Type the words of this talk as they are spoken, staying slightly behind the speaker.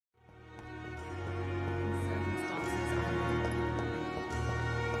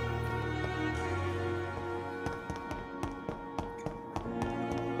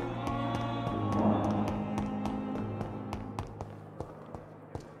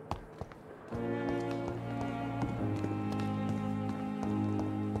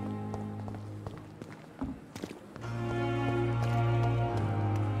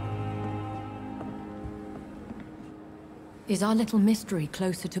Is our little mystery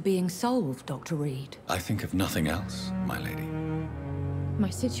closer to being solved, Dr. Reid? I think of nothing else, my lady. My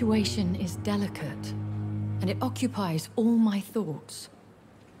situation is delicate, and it occupies all my thoughts.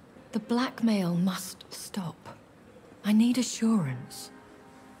 The blackmail must stop. I need assurance.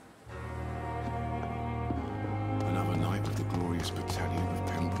 Another night with the glorious battalion of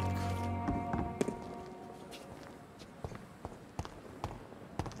Pembroke.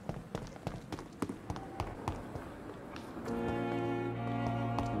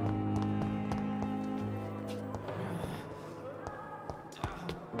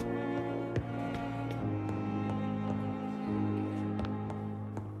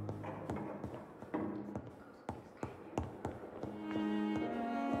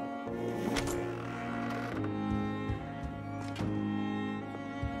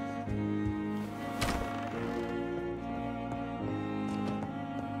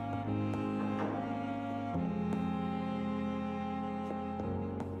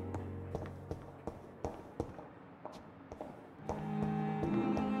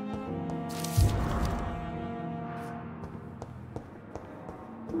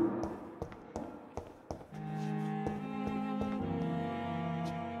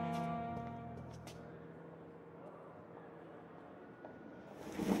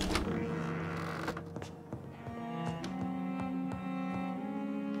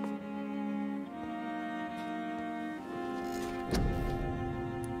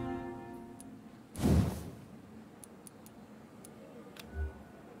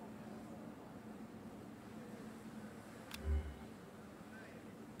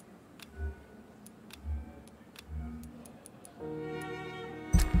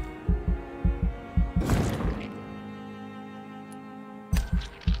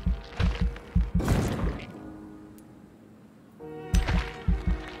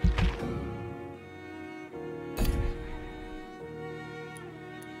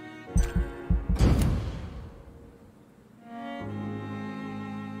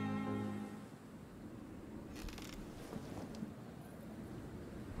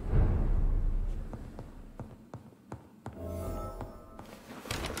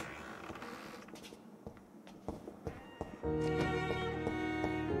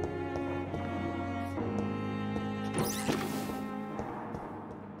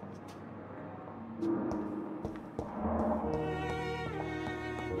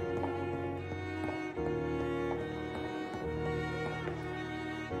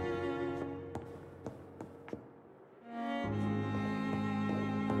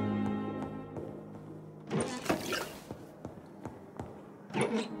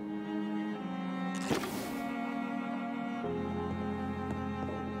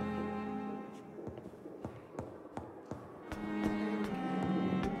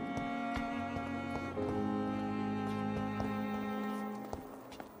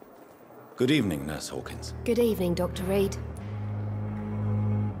 Good evening, Nurse Hawkins. Good evening, Dr. Reid.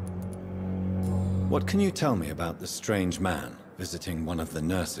 What can you tell me about the strange man visiting one of the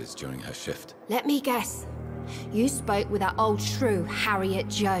nurses during her shift? Let me guess. You spoke with that old shrew, Harriet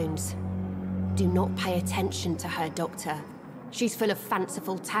Jones. Do not pay attention to her, Doctor. She's full of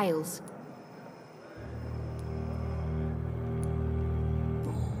fanciful tales.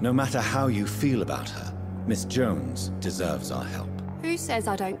 No matter how you feel about her, Miss Jones deserves our help. Who says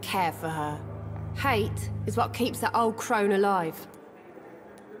I don't care for her? Hate is what keeps that old crone alive.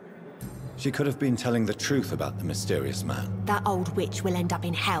 She could have been telling the truth about the mysterious man. That old witch will end up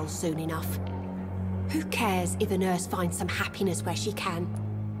in hell soon enough. Who cares if a nurse finds some happiness where she can?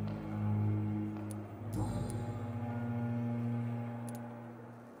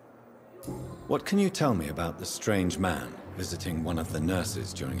 What can you tell me about the strange man visiting one of the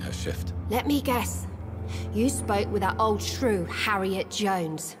nurses during her shift? Let me guess. You spoke with that old shrew, Harriet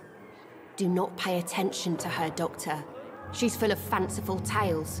Jones. Do not pay attention to her, Doctor. She's full of fanciful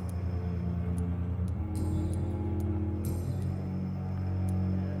tales.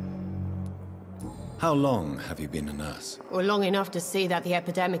 How long have you been a nurse? Well, long enough to see that the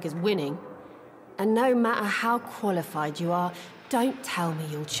epidemic is winning. And no matter how qualified you are, don't tell me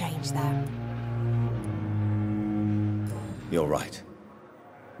you'll change that. You're right.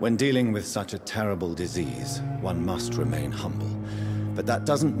 When dealing with such a terrible disease, one must remain humble. But that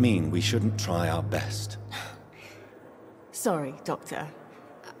doesn't mean we shouldn't try our best. Sorry, Doctor.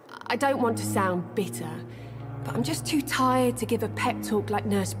 I don't want to sound bitter, but I'm just too tired to give a pep talk like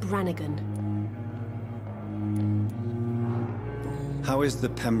Nurse Brannigan. How is the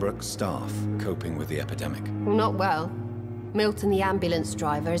Pembroke staff coping with the epidemic? Well, not well. Milton, the ambulance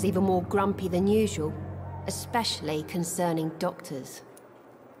driver, is even more grumpy than usual, especially concerning doctors.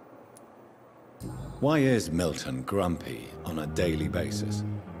 Why is Milton grumpy on a daily basis?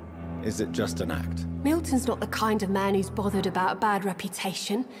 Is it just an act? Milton's not the kind of man who's bothered about a bad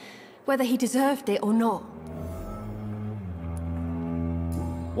reputation, whether he deserved it or not.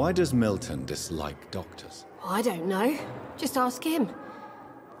 Why does Milton dislike doctors? I don't know. Just ask him.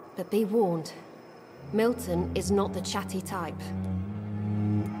 But be warned, Milton is not the chatty type.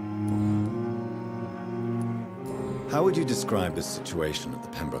 How would you describe the situation at the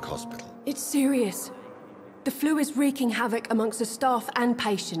Pembroke Hospital? It's serious. The flu is wreaking havoc amongst the staff and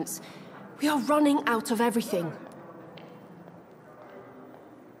patients. We are running out of everything.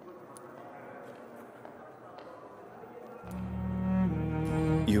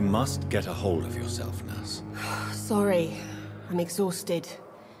 You must get a hold of yourself, nurse. Sorry, I'm exhausted.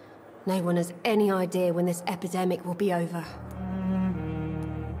 No one has any idea when this epidemic will be over.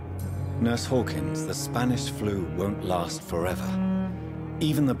 Nurse Hawkins, the Spanish flu won't last forever.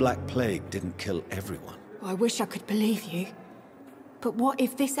 Even the Black Plague didn't kill everyone. I wish I could believe you. But what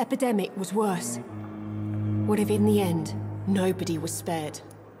if this epidemic was worse? What if in the end, nobody was spared?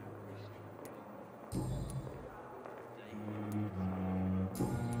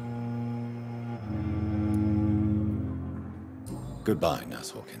 Goodbye, Nurse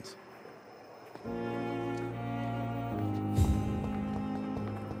Hawkins.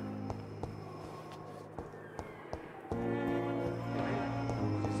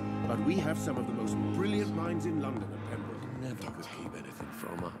 But we have some of the most brilliant minds in London at Pembroke. Never could keep anything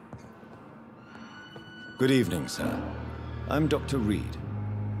from her. Good evening, sir. I'm Dr. Reid.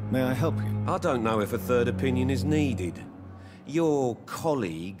 May I help you? I don't know if a third opinion is needed. Your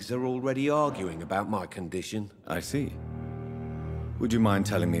colleagues are already arguing about my condition. I see. Would you mind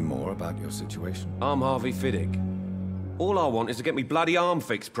telling me more about your situation? I'm Harvey Fiddick. All I want is to get me bloody arm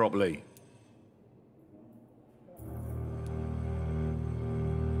fixed properly.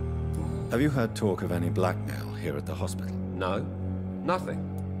 Have you heard talk of any blackmail here at the hospital? No, nothing.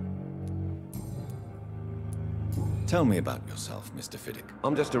 Tell me about yourself, Mr. Fiddick.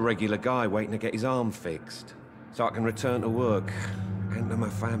 I'm just a regular guy waiting to get his arm fixed, so I can return to work and to my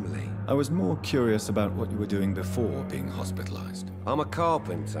family. I was more curious about what you were doing before being hospitalized. I'm a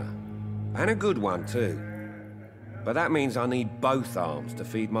carpenter, and a good one too. But that means I need both arms to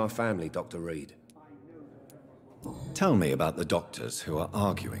feed my family, Dr. Reid. Tell me about the doctors who are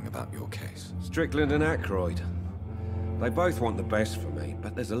arguing about your case. Strickland and Ackroyd. They both want the best for me,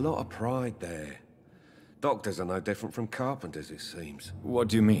 but there's a lot of pride there. Doctors are no different from carpenters, it seems. What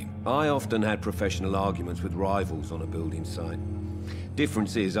do you mean? I often had professional arguments with rivals on a building site.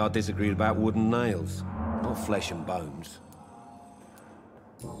 Difference is I disagreed about wooden nails, not flesh and bones.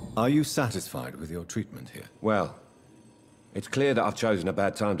 Are you satisfied with your treatment here? Well, it's clear that I've chosen a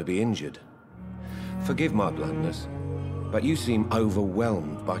bad time to be injured. Forgive my bluntness, but you seem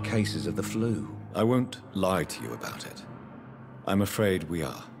overwhelmed by cases of the flu. I won't lie to you about it. I'm afraid we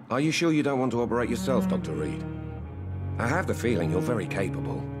are. Are you sure you don't want to operate yourself, Dr. Reid? I have the feeling you're very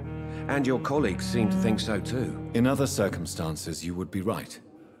capable, and your colleagues seem to think so too. In other circumstances, you would be right.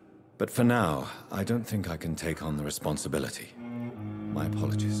 But for now, I don't think I can take on the responsibility. My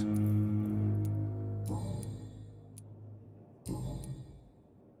apologies.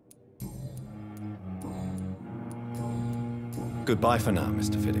 Goodbye for now,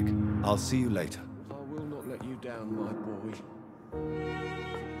 Mr. Fiddick. I'll see you later. I will not let you down, my boy.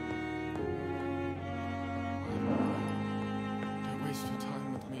 Don't waste your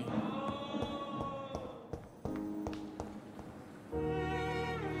time with me.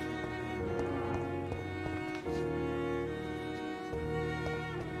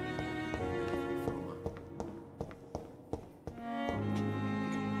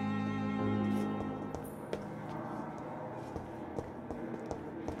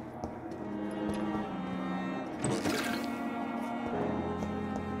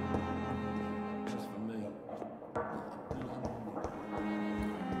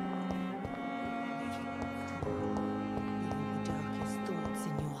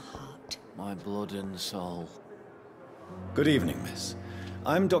 Blood and soul. Good evening, miss.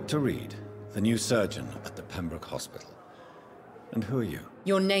 I'm Dr. Reid, the new surgeon at the Pembroke Hospital. And who are you?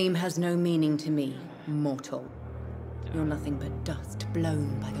 Your name has no meaning to me, mortal. You're nothing but dust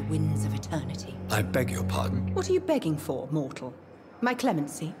blown by the winds of eternity. I beg your pardon? What are you begging for, mortal? My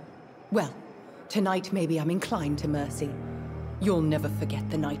clemency? Well, tonight maybe I'm inclined to mercy. You'll never forget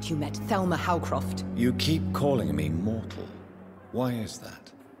the night you met Thelma Howcroft. You keep calling me mortal. Why is that?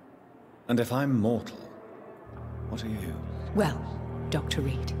 And if I'm mortal, what are you? Well, Dr.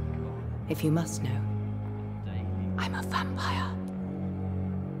 Reid, if you must know, I'm a vampire.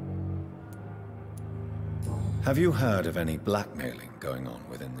 Have you heard of any blackmailing going on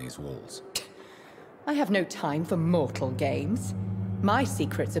within these walls? I have no time for mortal games. My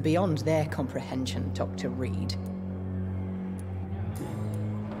secrets are beyond their comprehension, Dr. Reid.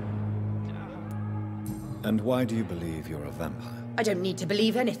 And why do you believe you're a vampire? I don't need to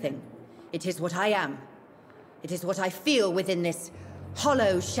believe anything. It is what I am. It is what I feel within this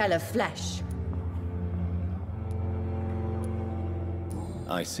hollow shell of flesh.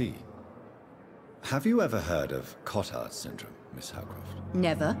 I see. Have you ever heard of Cotard syndrome, Miss Howcroft?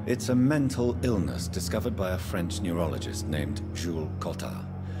 Never. It's a mental illness discovered by a French neurologist named Jules Cotard.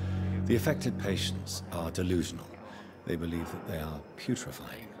 The affected patients are delusional. They believe that they are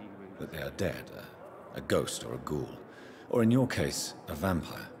putrefying, that they are dead, a ghost or a ghoul. Or in your case, a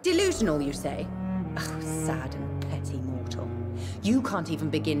vampire. Delusional, you say? Oh, sad and petty mortal. You can't even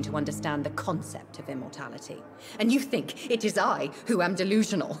begin to understand the concept of immortality. And you think it is I who am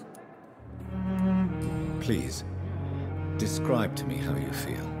delusional. Please, describe to me how you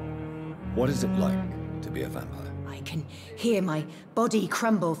feel. What is it like to be a vampire? I can hear my body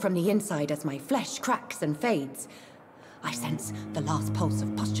crumble from the inside as my flesh cracks and fades. I sense the last pulse of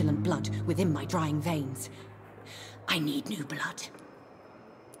pustulant blood within my drying veins. I need new blood.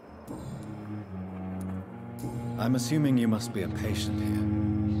 I'm assuming you must be a patient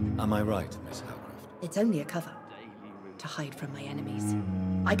here. Am I right, Miss Howcroft? It's only a cover. To hide from my enemies.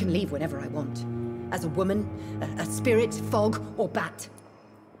 I can leave whenever I want. As a woman, a spirit, fog, or bat.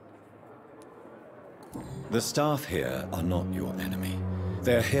 The staff here are not your enemy.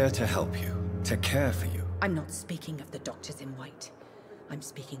 They're here to help you, to care for you. I'm not speaking of the doctors in white. I'm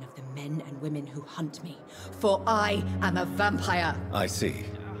speaking of the men and women who hunt me. For I am a vampire. I see.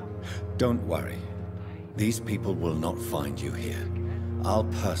 Don't worry. These people will not find you here. I'll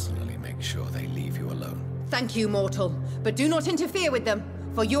personally make sure they leave you alone. Thank you, mortal. But do not interfere with them,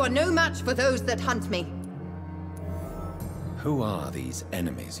 for you are no match for those that hunt me. Who are these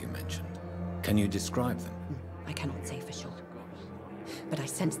enemies you mentioned? Can you describe them? I cannot say for sure. But I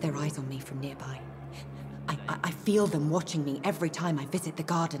sense their eyes on me from nearby. I feel them watching me every time I visit the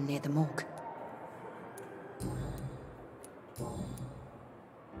garden near the morgue.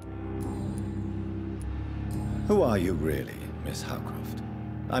 Who are you really, Miss Howcroft?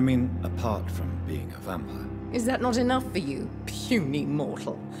 I mean, apart from being a vampire. Is that not enough for you, puny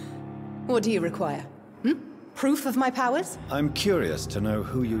mortal? What do you require? Proof of my powers? I'm curious to know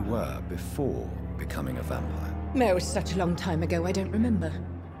who you were before becoming a vampire. No, it's such a long time ago, I don't remember.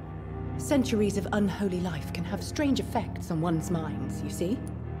 Centuries of unholy life can have strange effects on one's minds, you see?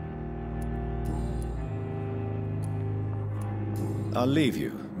 I'll leave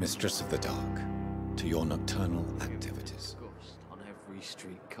you, Mistress of the Dark, to your nocturnal activities. On every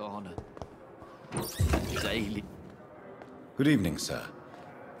street corner. Daily. Good evening, sir.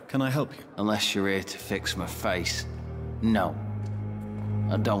 Can I help you? Unless you're here to fix my face. No.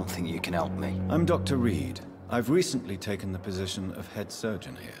 I don't think you can help me. I'm Dr. Reid. I've recently taken the position of head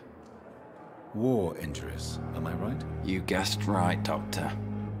surgeon here. War injuries, am I right? You guessed right, Doctor.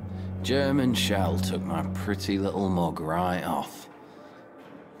 German shell took my pretty little mug right off.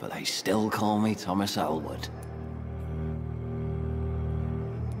 But they still call me Thomas Elwood.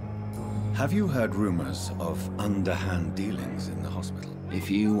 Have you heard rumors of underhand dealings in the hospital? If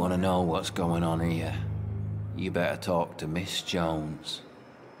you want to know what's going on here, you better talk to Miss Jones.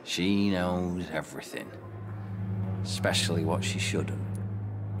 She knows everything. Especially what she shouldn't.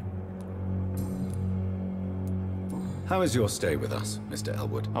 How is your stay with us, Mr.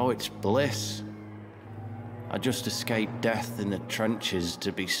 Elwood? Oh, it's bliss. I just escaped death in the trenches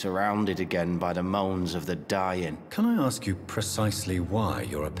to be surrounded again by the moans of the dying. Can I ask you precisely why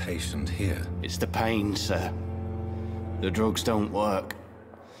you're a patient here? It's the pain, sir. The drugs don't work.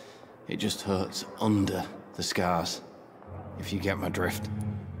 It just hurts under the scars, if you get my drift.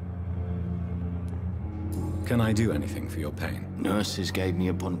 Can I do anything for your pain? Nurses gave me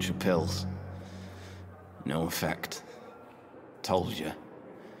a bunch of pills. No effect. Told you.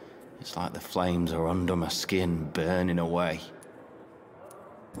 It's like the flames are under my skin, burning away.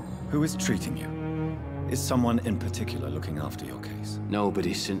 Who is treating you? Is someone in particular looking after your case?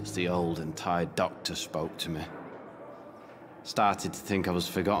 Nobody since the old and tired doctor spoke to me. Started to think I was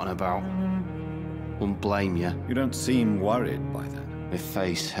forgotten about. Wouldn't blame you. You don't seem worried by that. My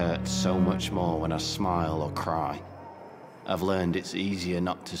face hurts so much more when I smile or cry. I've learned it's easier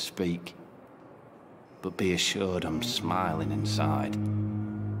not to speak. But be assured I'm smiling inside.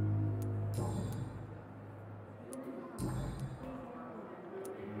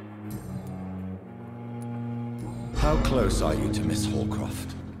 How close are you to Miss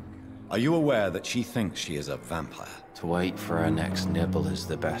Hawcroft? Are you aware that she thinks she is a vampire? To wait for her next nibble is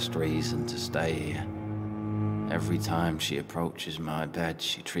the best reason to stay here. Every time she approaches my bed,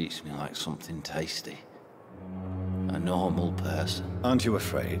 she treats me like something tasty. A normal person. Aren't you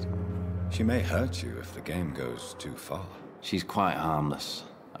afraid? She may hurt you if the game goes too far. She's quite harmless,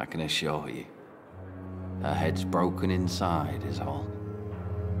 I can assure you. Her head's broken inside is all.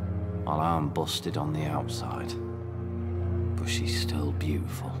 While I'm busted on the outside. But she's still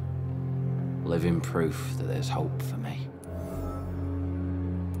beautiful. Living proof that there's hope for me.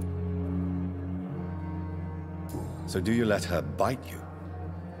 So do you let her bite you?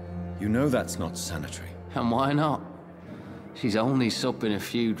 You know that's not sanitary. And why not? She's only supping a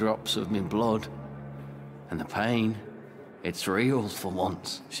few drops of me blood. And the pain, it's real for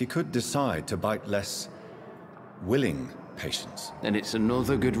once. She could decide to bite less willing patients. And it's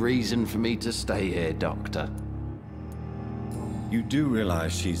another good reason for me to stay here, Doctor. You do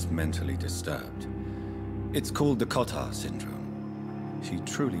realize she's mentally disturbed. It's called the Cotard syndrome. She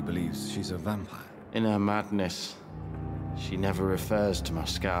truly believes she's a vampire. In her madness, she never refers to my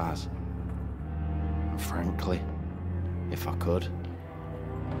scars. And frankly, if I could,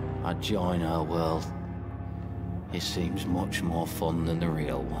 I'd join her world. It seems much more fun than the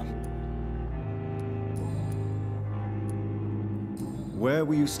real one. Where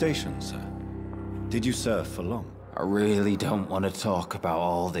were you stationed, sir? Did you serve for long? I really don't want to talk about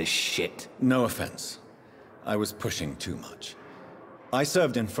all this shit. No offense. I was pushing too much. I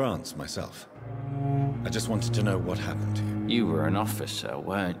served in France myself. I just wanted to know what happened to you. You were an officer,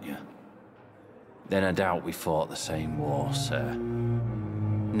 weren't you? Then I doubt we fought the same war, sir.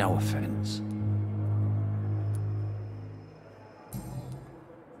 No offense.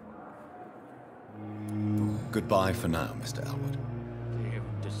 Goodbye for now, Mr. Elwood. Fear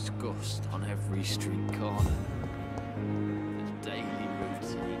and disgust on every street corner. The daily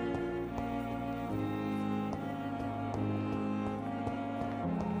routine.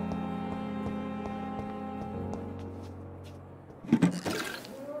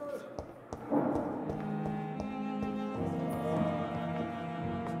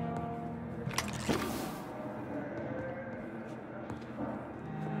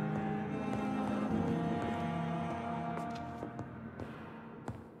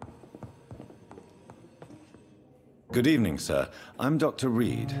 Good evening, sir. I'm Dr.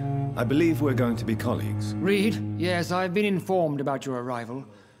 Reid. I believe we're going to be colleagues. Reid? Yes, I've been informed about your arrival.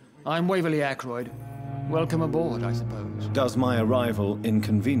 I'm Waverly Ackroyd. Welcome aboard, I suppose. Does my arrival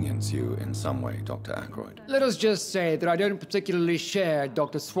inconvenience you in some way, Dr. Ackroyd? Let us just say that I don't particularly share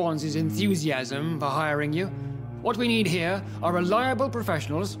Dr. Swansea's enthusiasm for hiring you. What we need here are reliable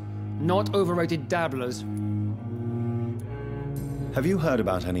professionals, not overrated dabblers. Have you heard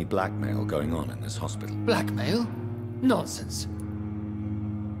about any blackmail going on in this hospital? Blackmail? Nonsense.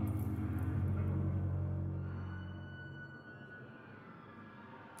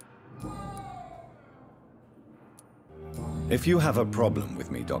 If you have a problem with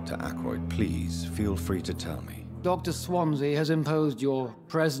me, Dr. Ackroyd, please feel free to tell me. Dr. Swansea has imposed your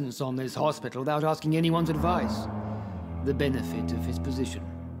presence on this hospital without asking anyone's advice. The benefit of his position.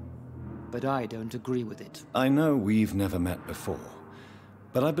 But I don't agree with it. I know we've never met before,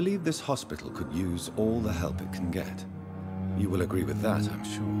 but I believe this hospital could use all the help it can get. You will agree with that, I'm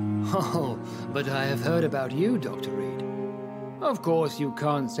sure. Oh, but I have heard about you, Dr. Reid. Of course, you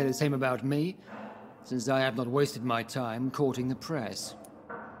can't say the same about me, since I have not wasted my time courting the press.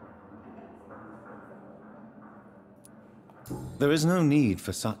 There is no need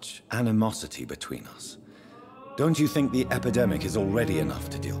for such animosity between us. Don't you think the epidemic is already enough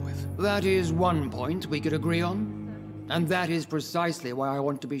to deal with? That is one point we could agree on. And that is precisely why I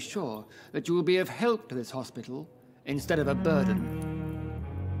want to be sure that you will be of help to this hospital instead of a burden.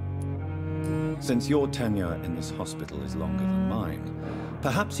 Since your tenure in this hospital is longer than mine,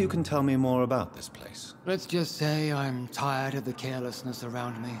 perhaps you can tell me more about this place. Let's just say I'm tired of the carelessness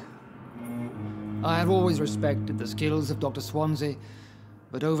around me. I have always respected the skills of Dr. Swansea,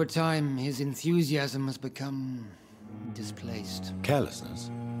 but over time his enthusiasm has become displaced. Carelessness?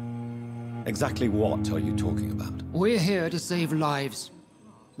 Exactly what are you talking about? We're here to save lives.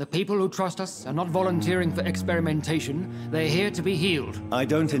 The people who trust us are not volunteering for experimentation. They're here to be healed. I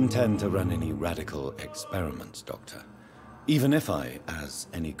don't intend to run any radical experiments, Doctor. Even if I, as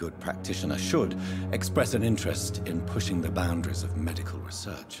any good practitioner should, express an interest in pushing the boundaries of medical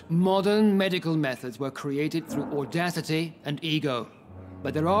research. Modern medical methods were created through audacity and ego.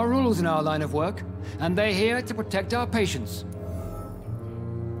 But there are rules in our line of work, and they're here to protect our patients.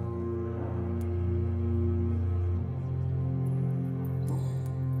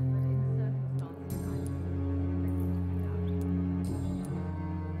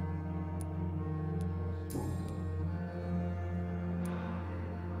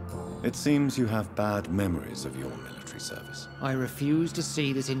 It seems you have bad memories of your military service. I refuse to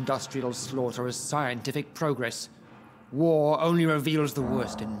see this industrial slaughter as scientific progress. War only reveals the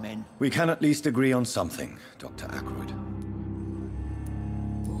worst in men. We can at least agree on something, Dr. Ackroyd.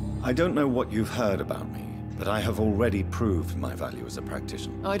 I don't know what you've heard about me, but I have already proved my value as a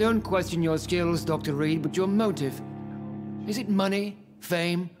practitioner. I don't question your skills, Dr. Reid, but your motive. Is it money,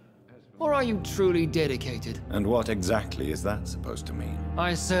 fame, or are you truly dedicated? And what exactly is that supposed to mean?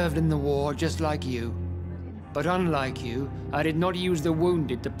 I served in the war just like you. But unlike you, I did not use the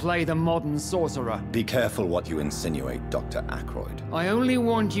wounded to play the modern sorcerer. Be careful what you insinuate, Dr. Ackroyd. I only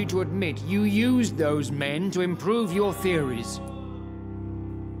want you to admit you used those men to improve your theories.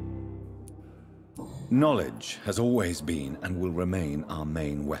 Knowledge has always been and will remain our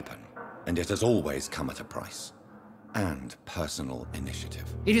main weapon, and it has always come at a price. And personal initiative.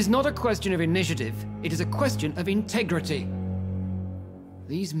 It is not a question of initiative, it is a question of integrity.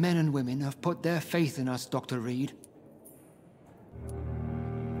 These men and women have put their faith in us, Dr. Reid.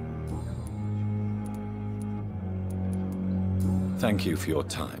 Thank you for your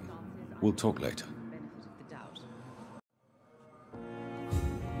time. We'll talk later.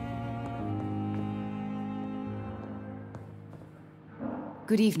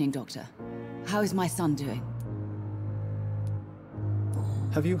 Good evening, Doctor. How is my son doing?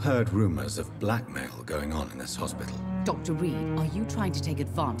 Have you heard rumors of blackmail going on in this hospital? Dr. Reid, are you trying to take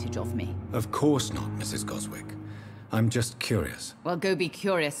advantage of me? Of course not, Mrs. Goswick. I'm just curious. Well, go be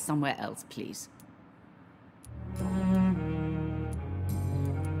curious somewhere else, please.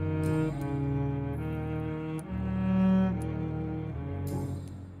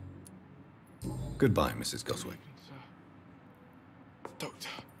 Goodbye, Mrs. Goswick. Doctor.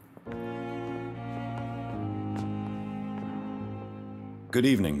 Good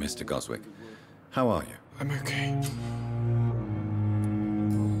evening, Mr. Goswick. How are you? I'm okay.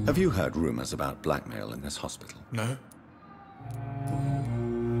 Have you heard rumors about blackmail in this hospital? No?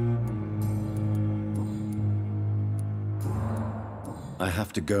 I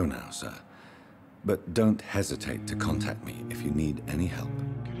have to go now, sir. But don't hesitate to contact me if you need any help.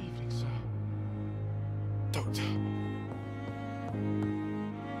 Good evening, sir. Doctor.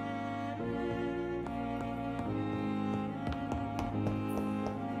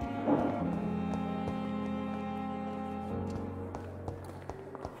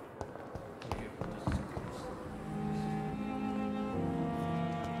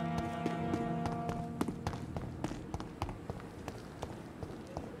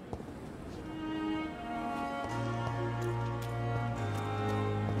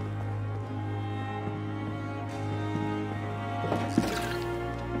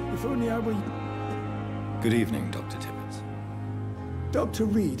 If only I were... Good evening, Dr. Tibbets. Dr.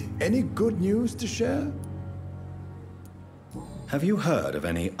 Reid, any good news to share? Have you heard of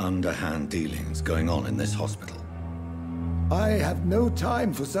any underhand dealings going on in this hospital? I have no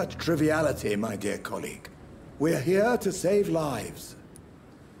time for such triviality, my dear colleague. We're here to save lives.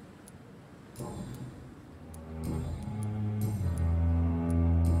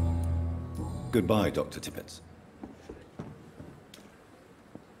 Goodbye, Dr. Tibbets.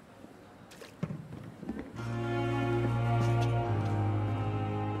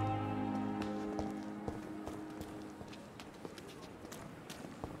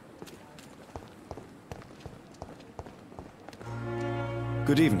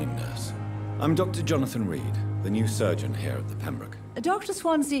 Good evening, nurse. I'm Dr. Jonathan Reid, the new surgeon here at the Pembroke. Dr.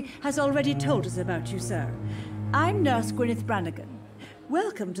 Swansea has already told us about you, sir. I'm Nurse Gwyneth Brannigan.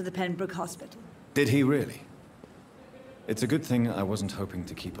 Welcome to the Pembroke Hospital. Did he really? It's a good thing I wasn't hoping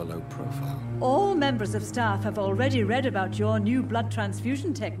to keep a low profile. All members of staff have already read about your new blood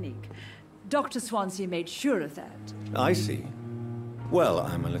transfusion technique. Dr. Swansea made sure of that. I see. Well,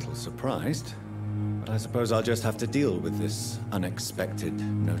 I'm a little surprised, but I suppose I'll just have to deal with this unexpected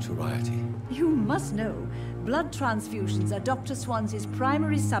notoriety. You must know, blood transfusions are Dr. Swansea's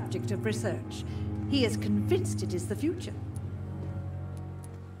primary subject of research. He is convinced it is the future.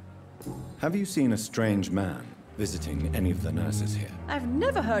 Have you seen a strange man visiting any of the nurses here? I've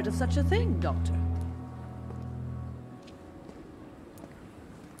never heard of such a thing, Doctor.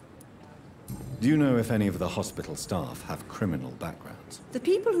 Do you know if any of the hospital staff have criminal backgrounds? The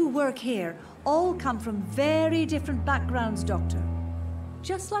people who work here all come from very different backgrounds, Doctor.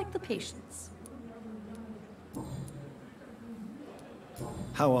 Just like the patients.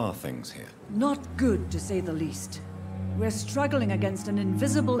 How are things here? Not good, to say the least. We're struggling against an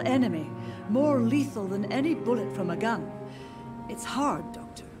invisible enemy, more lethal than any bullet from a gun. It's hard,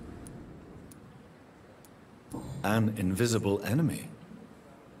 Doctor. An invisible enemy?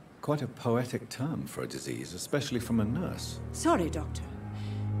 Quite a poetic term for a disease, especially from a nurse. Sorry, Doctor.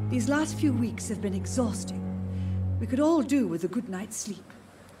 These last few weeks have been exhausting. We could all do with a good night's sleep.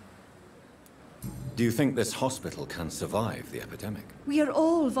 Do you think this hospital can survive the epidemic? We are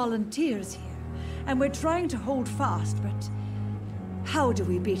all volunteers here, and we're trying to hold fast, but how do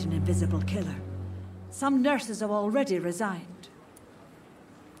we beat an invisible killer? Some nurses have already resigned.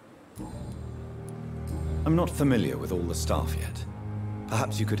 I'm not familiar with all the staff yet.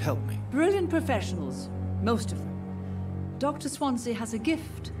 Perhaps you could help me. Brilliant professionals, most of them. Dr. Swansea has a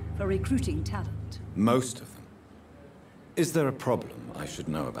gift for recruiting talent. Most of them? Is there a problem I should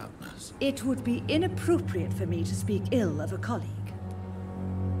know about, nurse? It would be inappropriate for me to speak ill of a colleague.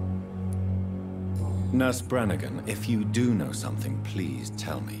 Nurse Brannigan, if you do know something, please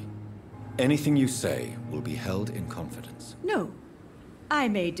tell me. Anything you say will be held in confidence. No. I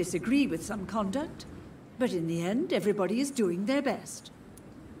may disagree with some conduct, but in the end, everybody is doing their best.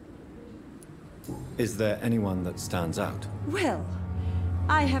 Is there anyone that stands out? Well,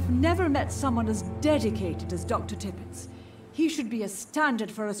 I have never met someone as dedicated as Dr. Tippets. He should be a standard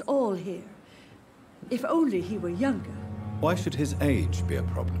for us all here. If only he were younger. Why should his age be a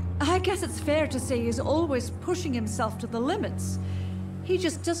problem? I guess it's fair to say he's always pushing himself to the limits. He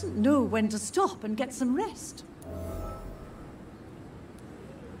just doesn't know when to stop and get some rest.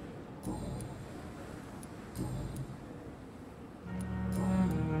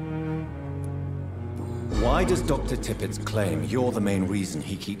 Why does Dr. Tippets claim you're the main reason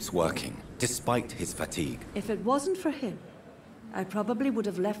he keeps working, despite his fatigue? If it wasn't for him, I probably would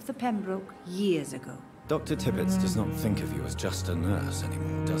have left the Pembroke years ago. Dr. Tippets does not think of you as just a nurse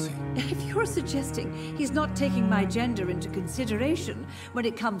anymore, does he? If you're suggesting he's not taking my gender into consideration when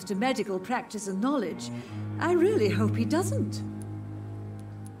it comes to medical practice and knowledge, I really hope he doesn't.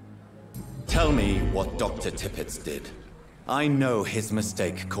 Tell me what Dr. Tippets did. I know his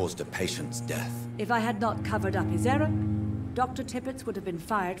mistake caused a patient's death. If I had not covered up his error, Dr. Tippets would have been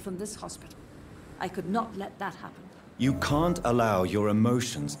fired from this hospital. I could not let that happen. You can't allow your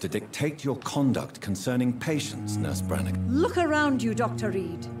emotions to dictate your conduct concerning patients, Nurse Brannigan. Look around you, Dr.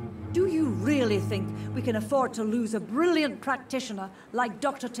 Reid. Do you really think we can afford to lose a brilliant practitioner like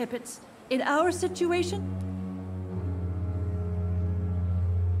Dr. Tippets in our situation?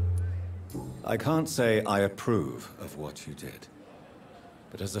 I can't say I approve of what you did.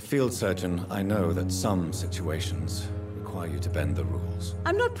 But as a field surgeon, I know that some situations require you to bend the rules.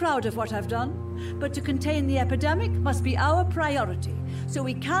 I'm not proud of what I've done, but to contain the epidemic must be our priority, so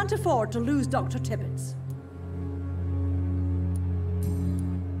we can't afford to lose Dr. Tippets.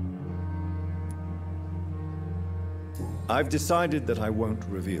 I've decided that I won't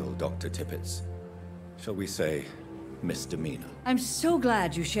reveal Dr. Tippets. Shall we say, misdemeanor. I'm so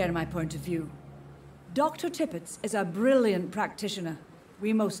glad you share my point of view. Dr. Tippets is a brilliant practitioner.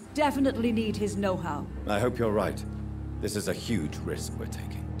 We most definitely need his know-how. I hope you're right. This is a huge risk we're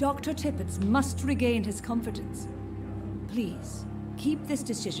taking. Dr. Tippets must regain his confidence. Please, keep this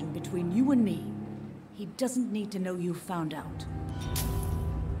decision between you and me. He doesn't need to know you found out.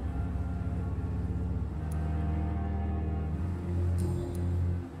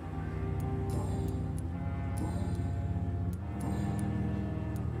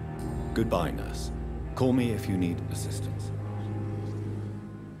 Goodbye, nurse. Call me if you need assistance.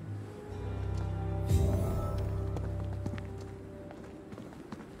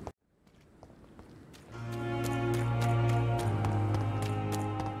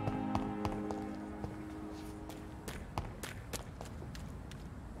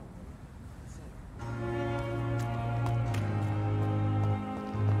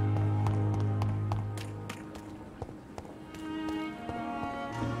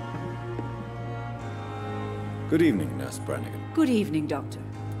 Good evening, Nurse Brannigan. Good evening, Doctor.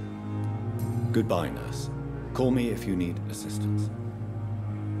 Goodbye, nurse. Call me if you need assistance.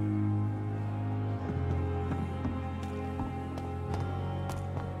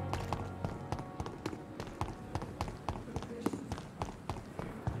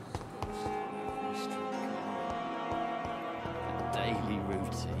 Daily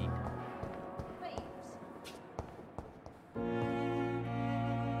routine.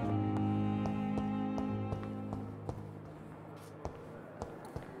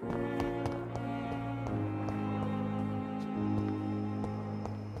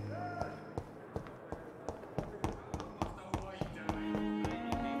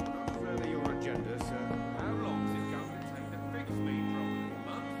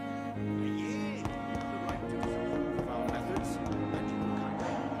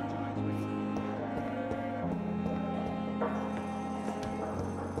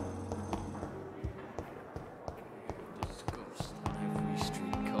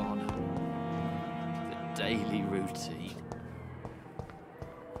 Daily routine.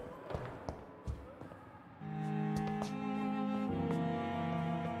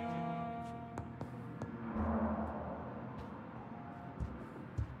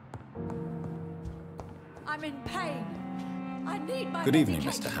 I'm in pain. I need my Good evening,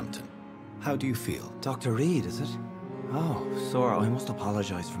 medication. Mr. Hampton. How do you feel? Dr. Reid, is it? Oh, sir, I must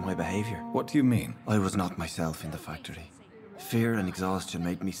apologize for my behavior. What do you mean? I was not myself in the factory. Fear and exhaustion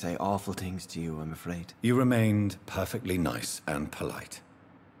made me say awful things to you, I'm afraid. You remained perfectly nice and polite.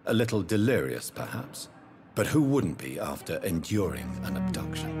 A little delirious, perhaps. But who wouldn't be after enduring an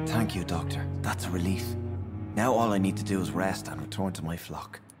abduction? Thank you, Doctor. That's a relief. Now all I need to do is rest and return to my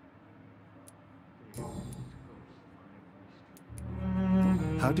flock.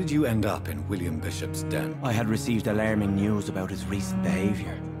 How did you end up in William Bishop's den? I had received alarming news about his recent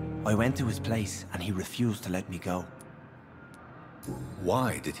behavior. I went to his place and he refused to let me go.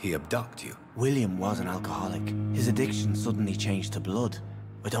 Why did he abduct you? William was an alcoholic. His addiction suddenly changed to blood.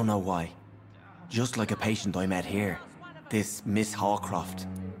 I don't know why. Just like a patient I met here. This Miss Hawcroft.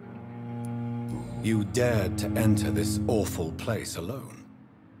 You dared to enter this awful place alone.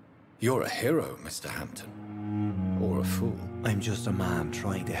 You're a hero, Mr. Hampton. Or a fool. I'm just a man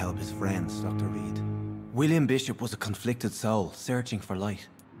trying to help his friends, Dr. Reid. William Bishop was a conflicted soul, searching for light.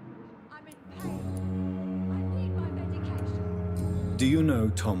 I'm in pain. I need my medication. Do you know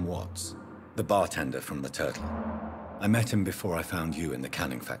Tom Watts, the bartender from the Turtle? I met him before I found you in the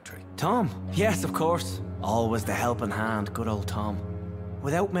canning factory. Tom? Yes, of course. Always the helping hand, good old Tom.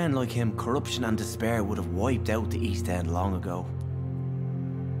 Without men like him, corruption and despair would have wiped out the East End long ago.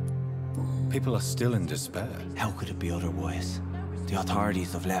 People are still in despair. How could it be otherwise? The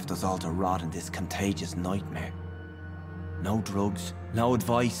authorities have left us all to rot in this contagious nightmare. No drugs, no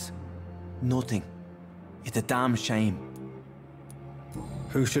advice, nothing. It's a damn shame.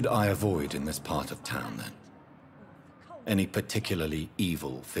 Who should I avoid in this part of town, then? Any particularly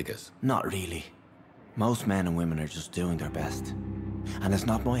evil figures? Not really. Most men and women are just doing their best. And it's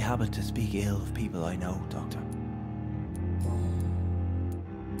not my habit to speak ill of people I know, Doctor.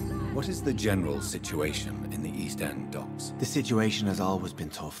 What is the general situation in the East End docks? The situation has always been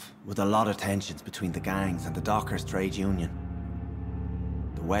tough, with a lot of tensions between the gangs and the dockers' trade union.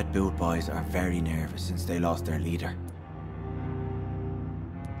 The wet boot boys are very nervous since they lost their leader.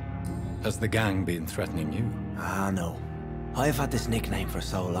 Has the gang been threatening you? Ah, no. I've had this nickname for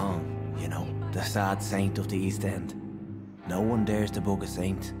so long, you know, the sad saint of the East End. No one dares to bug a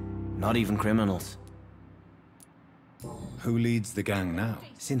saint, not even criminals. Who leads the gang now?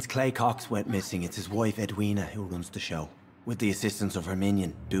 Since Clay Cox went missing, it's his wife Edwina who runs the show, with the assistance of her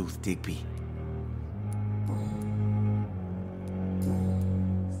minion, Booth Digby.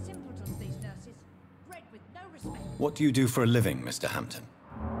 What do you do for a living, Mr. Hampton?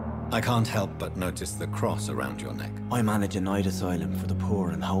 I can't help but notice the cross around your neck. I manage a night asylum for the poor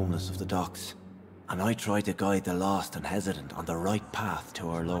and homeless of the docks, and I try to guide the lost and hesitant on the right path to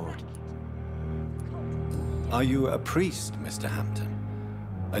our Lord. Are you a priest, Mr. Hampton?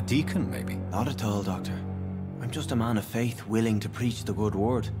 A deacon, maybe? Not at all, Doctor. I'm just a man of faith willing to preach the good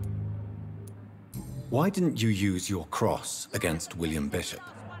word. Why didn't you use your cross against William Bishop?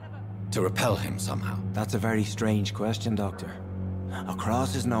 To repel him somehow? That's a very strange question, Doctor. A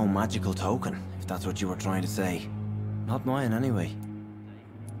cross is no magical token, if that's what you were trying to say. Not mine, anyway.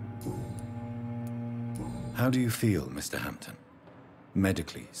 How do you feel, Mr. Hampton?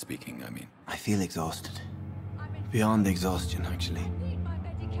 Medically speaking, I mean. I feel exhausted. Beyond exhaustion, actually.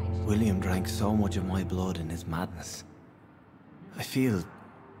 William drank so much of my blood in his madness. I feel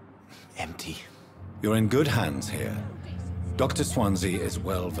empty. You're in good hands here. Dr. Swansea is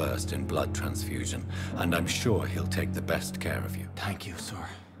well versed in blood transfusion, and I'm sure he'll take the best care of you. Thank you, sir.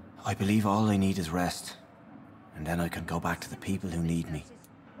 I believe all I need is rest. And then I can go back to the people who need me.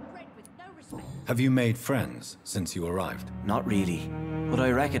 Have you made friends since you arrived? Not really, but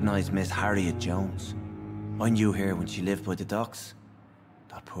I recognize Miss Harriet Jones. I knew her when she lived by the docks.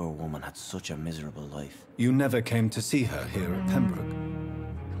 That poor woman had such a miserable life. You never came to see her here at Pembroke.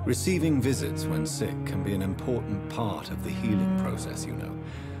 Receiving visits when sick can be an important part of the healing process, you know.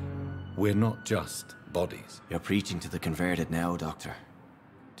 We're not just bodies. You're preaching to the converted now, Doctor.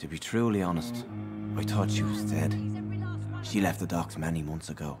 To be truly honest, I thought she was dead. She left the docks many months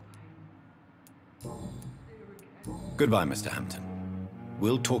ago. Goodbye, Mr. Hampton.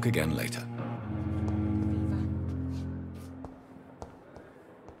 We'll talk again later.